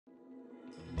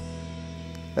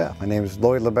Yeah, my name is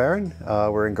Lloyd Le Baron.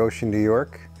 We're in Goshen, New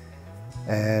York,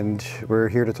 and we're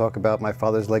here to talk about my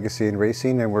father's legacy in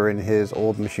racing, and we're in his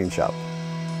old machine shop.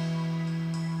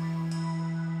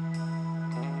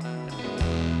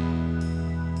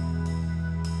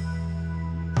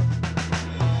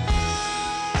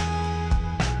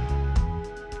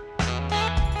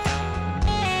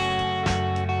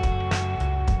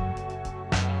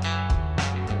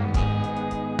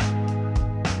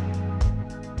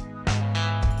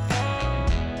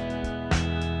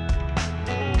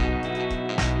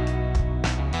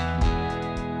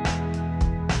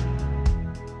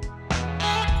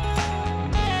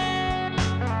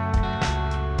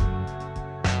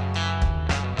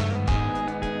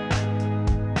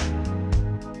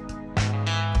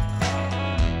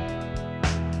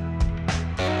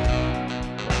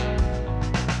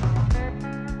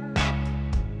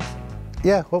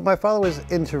 Yeah, well, my father was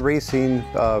into racing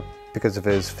because of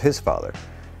his father,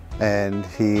 and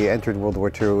he entered World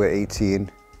War II at 18,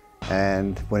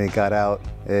 and when he got out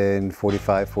in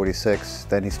 45, 46,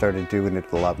 then he started doing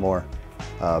it a lot more,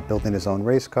 building his own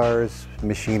race cars,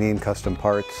 machining custom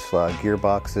parts,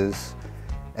 gearboxes,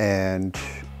 and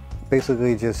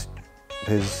basically just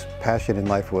his passion in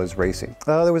life was racing.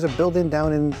 There was a building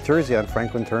down in Jersey on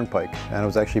Franklin Turnpike, and it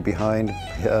was actually behind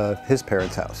his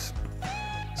parents' house.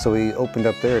 So he opened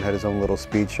up there and had his own little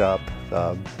speed shop,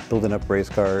 building up race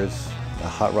cars,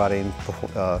 hot rodding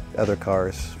other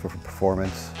cars for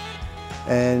performance,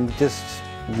 and just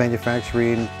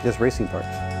manufacturing just racing parts.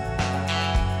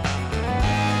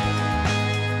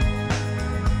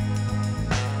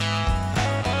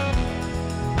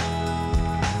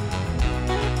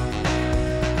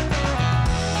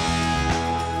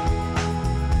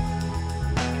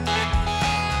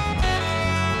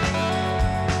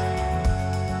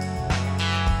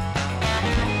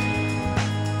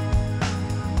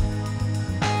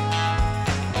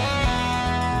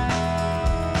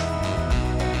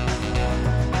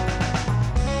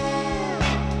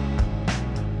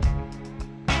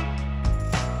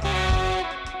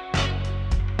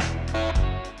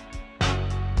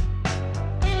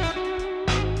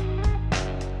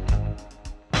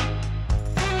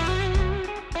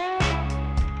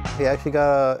 He actually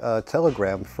got a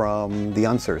telegram from the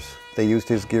Unsers. They used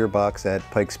his gearbox at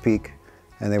Pikes Peak,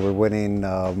 and they were winning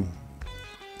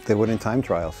time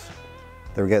trials.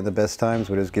 They were getting the best times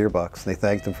with his gearbox. They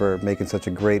thanked him for making such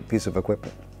a great piece of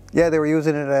equipment. Yeah, they were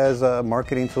using it as a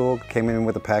marketing tool. Came in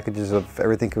with the packages of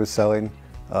everything he was selling,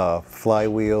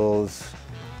 flywheels,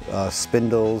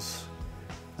 spindles,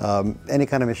 any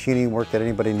kind of machining work that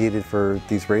anybody needed for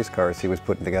these race cars he was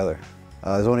putting together.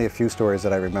 There's only a few stories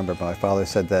that I remember, but my father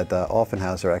said that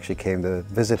Offenhauser actually came to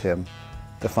visit him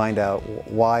to find out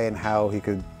why and how he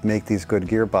could make these good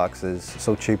gearboxes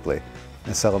so cheaply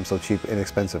and sell them so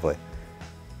inexpensively.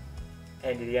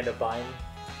 And did he end up buying?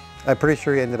 I'm pretty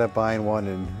sure he ended up buying one,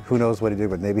 and who knows what he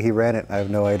did, but maybe he ran it. I have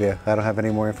no idea. I don't have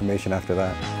any more information after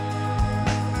that.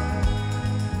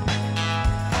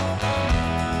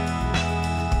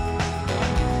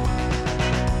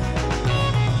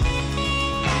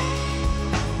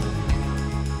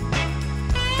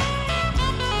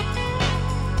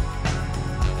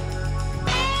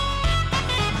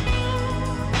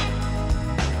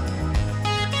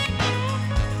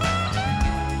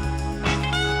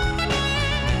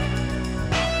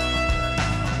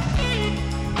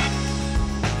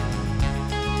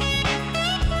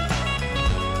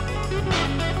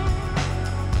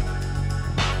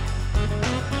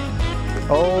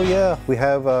 Oh yeah, we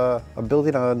have a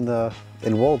building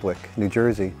in Waldwick, New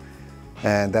Jersey,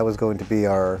 and that was going to be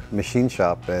our machine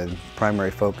shop, and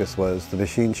primary focus was the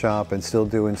machine shop and still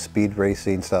doing speed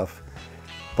racing stuff.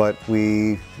 But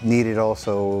we needed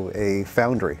also a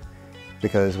foundry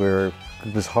because it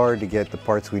was hard to get the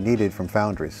parts we needed from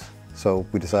foundries. So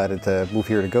we decided to move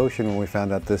here to Goshen when we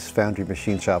found out this foundry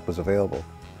machine shop was available.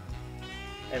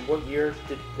 And what year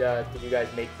did you guys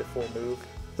make the full move?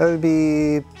 That would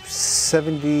be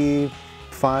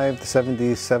 75 to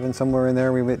 77, somewhere in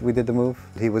there we did the move.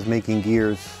 He was making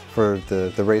gears for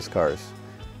the race cars,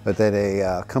 but then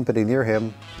a company near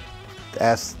him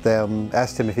asked him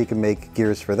if he could make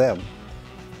gears for them.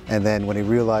 And then when he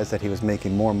realized that he was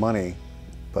making more money,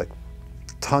 like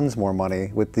tons more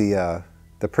money with the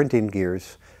printing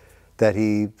gears, that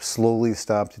he slowly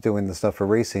stopped doing the stuff for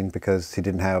racing because he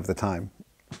didn't have the time.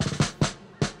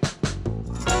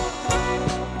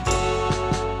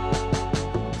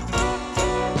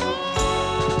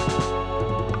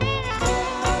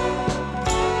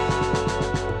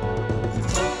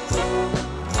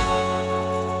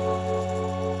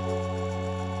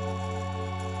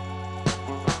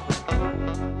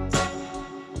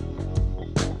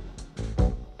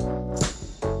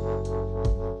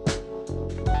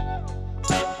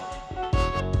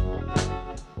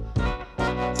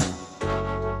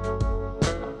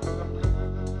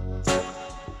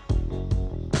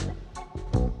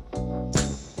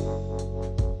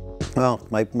 Well,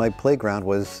 my playground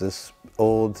was this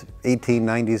old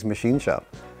 1890s machine shop.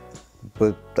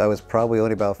 But I was probably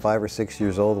only about 5 or 6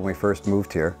 years old when we first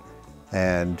moved here.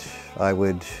 And I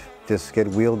would just get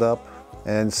wheeled up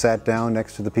and sat down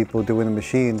next to the people doing the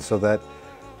machines so that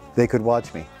they could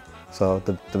watch me. So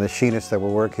the machinists that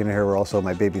were working here were also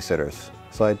my babysitters.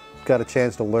 So I got a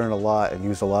chance to learn a lot and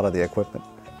use a lot of the equipment.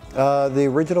 The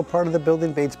original part of the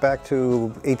building dates back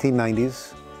to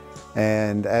 1890s.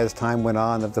 And as time went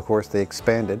on, of course, they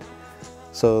expanded.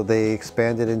 So they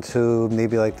expanded into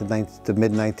maybe like the late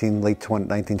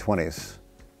 1920s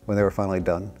when they were finally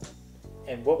done.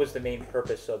 And what was the main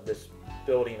purpose of this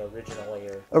building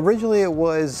originally? Originally, it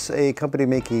was a company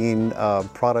making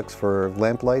products for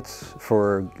lamp lights,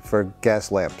 for gas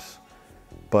lamps.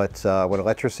 But when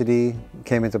electricity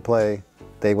came into play,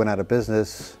 they went out of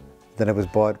business. Then it was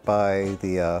bought by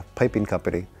the piping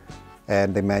company,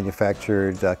 and they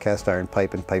manufactured cast iron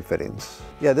pipe and pipe fittings.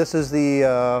 Yeah, this is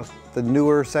the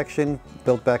newer section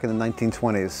built back in the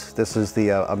 1920s. This is the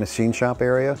a machine shop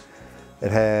area.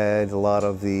 It had a lot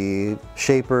of the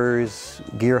shapers,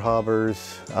 gear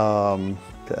hobbers, all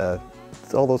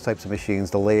those types of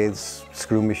machines, the lathes,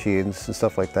 screw machines and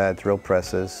stuff like that, drill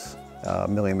presses,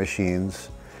 milling machines.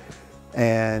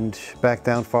 And back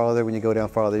down farther, when you go down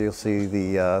farther, you'll see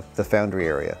the foundry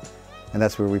area. And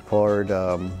that's where we poured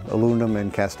aluminum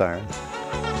and cast iron.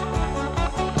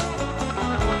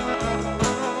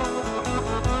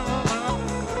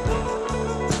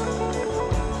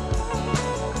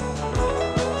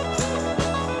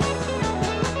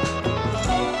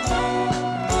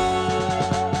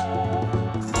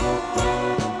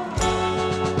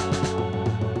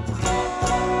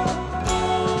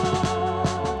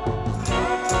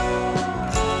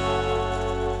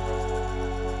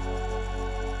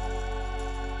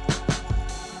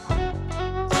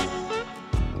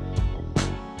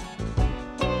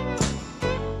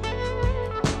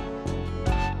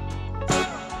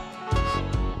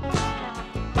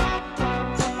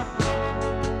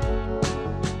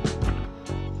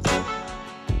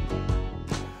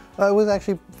 It was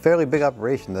actually a fairly big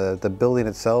operation. The building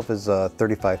itself is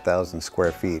 35,000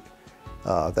 square feet.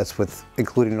 That's with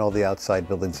including all the outside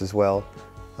buildings as well.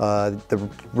 The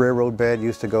railroad bed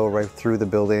used to go right through the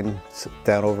building,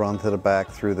 down over onto the back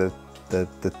through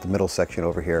the middle section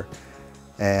over here.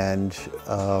 And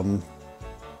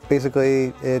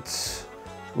basically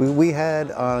we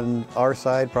had on our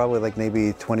side probably like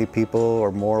maybe 20 people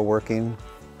or more working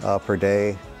per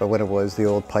day. But when it was the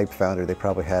old pipe foundry, they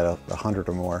probably had 100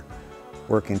 or more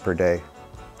working per day.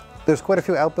 There's quite a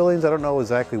few outbuildings. I don't know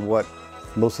exactly what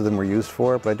most of them were used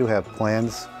for, but I do have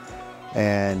plans.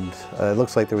 And it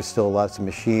looks like there was still lots of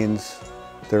machines.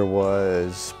 There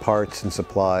was parts and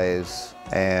supplies,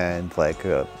 and like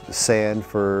sand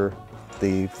for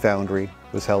the foundry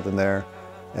was held in there.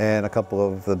 And a couple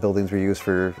of the buildings were used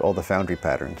for all the foundry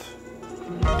patterns.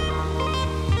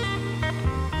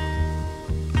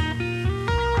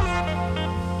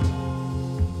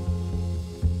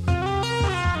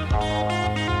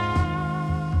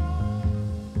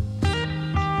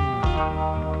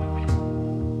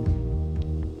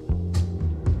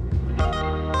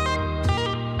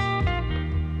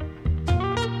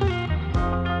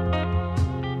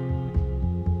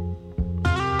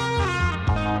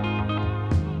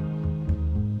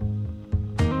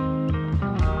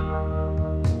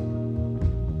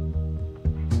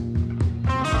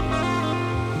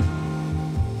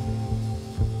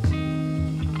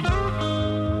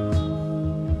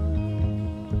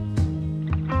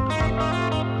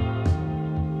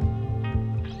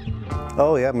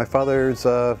 Oh yeah, my father's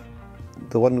the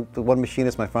one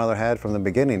machinist my father had from the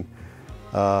beginning.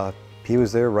 He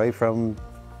was there right from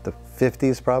the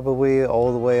 50s probably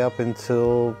all the way up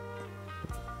until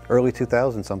early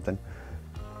 2000 something.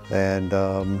 And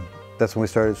that's when we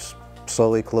started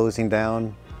slowly closing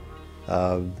down.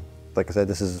 Like I said,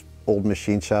 this is old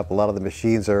machine shop. A lot of the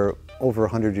machines are over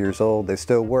 100 years old. They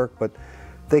still work, but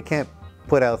they can't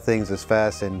put out things as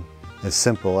fast and as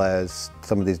simple as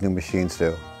some of these new machines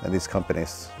do, and these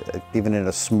companies, even in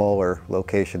a smaller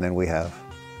location than we have.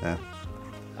 Yeah.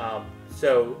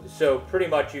 So pretty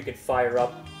much you can fire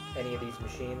up any of these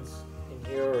machines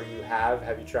in here, or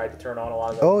have you tried to turn on a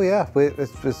lot of them? Oh yeah,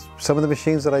 it's some of the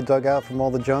machines that I dug out from all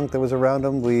the junk that was around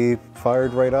them, we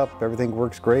fired right up. Everything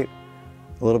works great.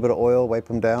 A little bit of oil, wipe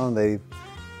them down. They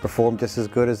perform just as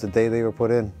good as the day they were put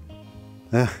in.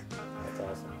 Yeah. That's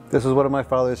awesome. This is one of my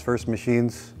father's first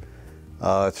machines.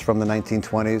 It's from the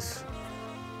 1920s,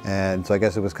 and so I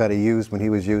guess it was kind of used when he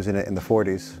was using it in the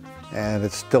 40s, and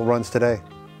it still runs today.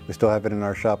 We still have it in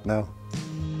our shop now.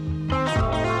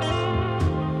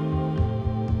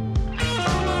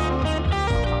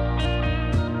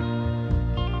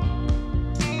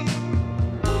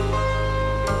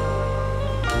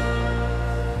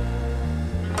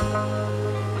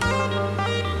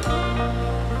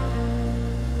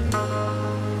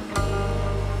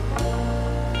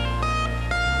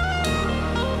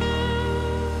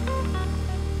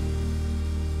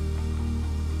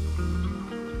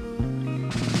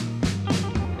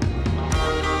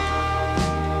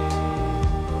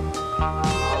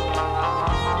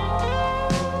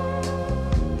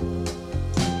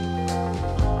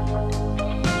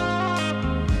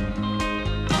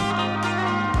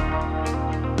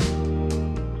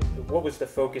 the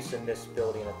focus in this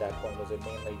building at that point? Was it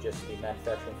mainly just the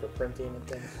manufacturing for printing and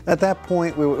things? At that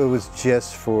point, it was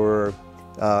just for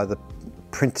the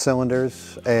print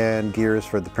cylinders and gears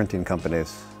for the printing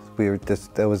companies.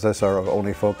 That was just our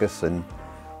only focus, and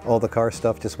all the car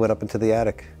stuff just went up into the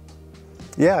attic.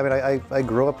 Yeah, I mean, I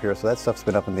grew up here, so that stuff's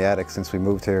been up in the attic since we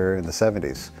moved here in the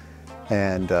 70s.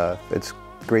 And it's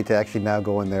great to actually now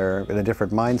go in there in a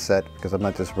different mindset, because I'm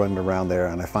not just running around there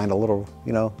and I find a little,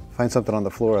 find something on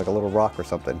the floor, like a little rock or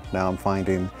something. Now I'm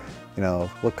finding,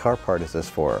 what car part is this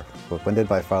for? When did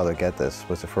my father get this?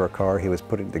 Was it for a car he was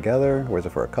putting together? Or was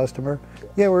it for a customer?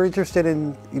 Yeah, we're interested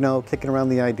in, kicking around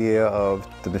the idea of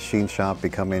the machine shop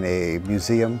becoming a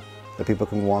museum that people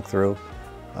can walk through.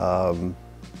 With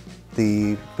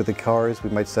the cars, we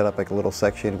might set up like a little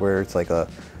section where it's like a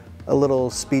little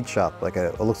speed shop,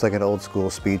 it looks like an old school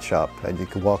speed shop, and you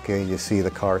can walk in, you see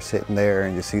the car sitting there,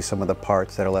 and you see some of the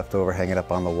parts that are left over hanging up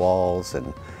on the walls,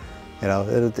 and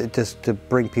it just to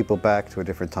bring people back to a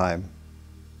different time,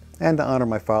 and to honor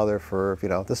my father for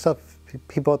the stuff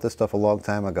he bought this stuff a long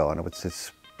time ago, and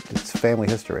it's family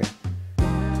history.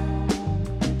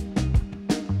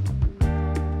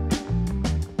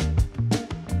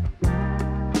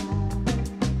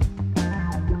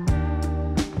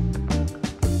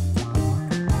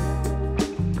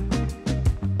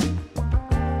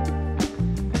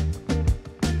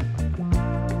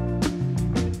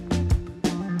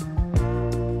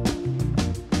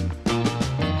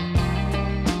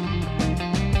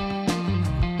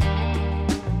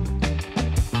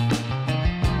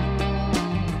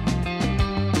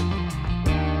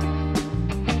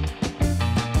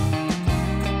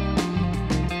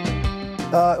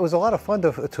 It was a lot of fun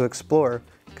to explore,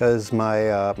 because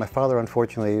my father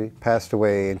unfortunately passed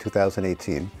away in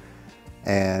 2018,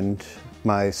 and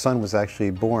my son was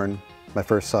actually born, my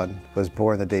first son was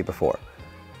born the day before.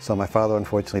 So my father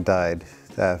unfortunately died.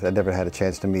 I never had a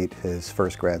chance to meet his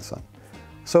first grandson.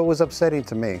 So it was upsetting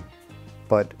to me,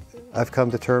 but I've come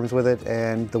to terms with it,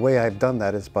 and the way I've done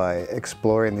that is by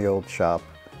exploring the old shop,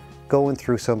 going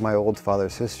through some of my old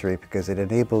father's history, because it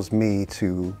enables me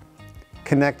to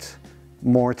connect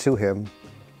more to him,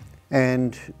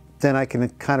 and then I can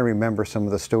kind of remember some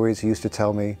of the stories he used to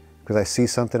tell me, because I see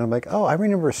something, I'm like, oh, I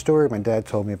remember a story my dad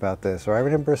told me about this, or I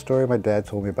remember a story my dad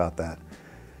told me about that.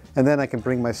 And then I can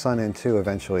bring my son in too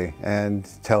eventually and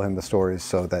tell him the stories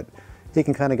so that he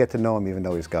can kind of get to know him even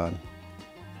though he's gone.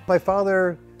 My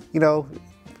father,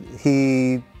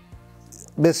 he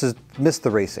missed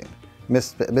the racing,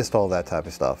 missed all that type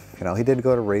of stuff. He did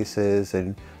go to races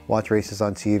and watch races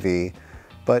on TV,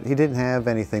 but he didn't have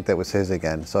anything that was his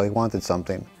again, so he wanted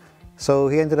something. So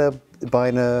he ended up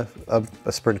buying a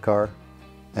sprint car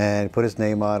and put his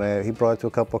name on it. He brought it to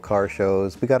a couple of car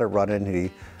shows. We got it running. He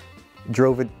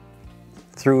drove it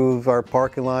through our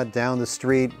parking lot, down the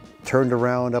street, turned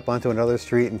around up onto another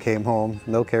street and came home.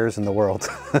 No cares in the world.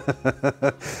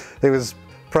 He was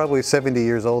probably 70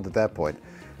 years old at that point.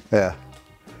 Yeah.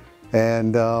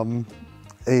 And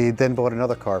he then bought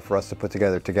another car for us to put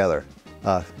together.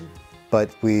 But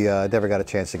we never got a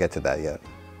chance to get to that yet.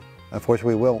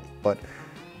 Unfortunately, we won't, but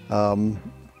when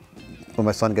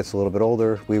my son gets a little bit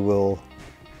older, we will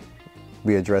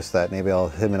readdress that. Maybe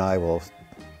him and I will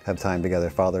have time together,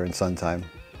 father and son time.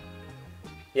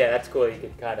 Yeah, that's cool. You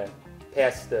could kind of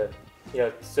pass the,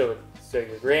 so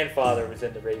your grandfather was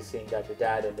into racing, got your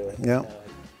dad into it. Yeah,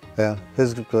 yeah.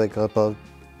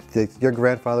 Your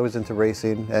grandfather was into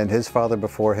racing, and his father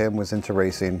before him was into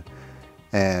racing,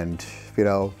 and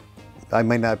I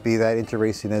might not be that into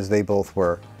racing as they both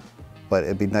were, but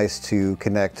it'd be nice to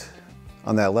connect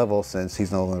on that level since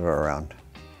he's no longer around.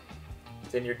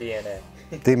 It's in your DNA.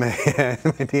 My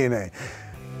DNA.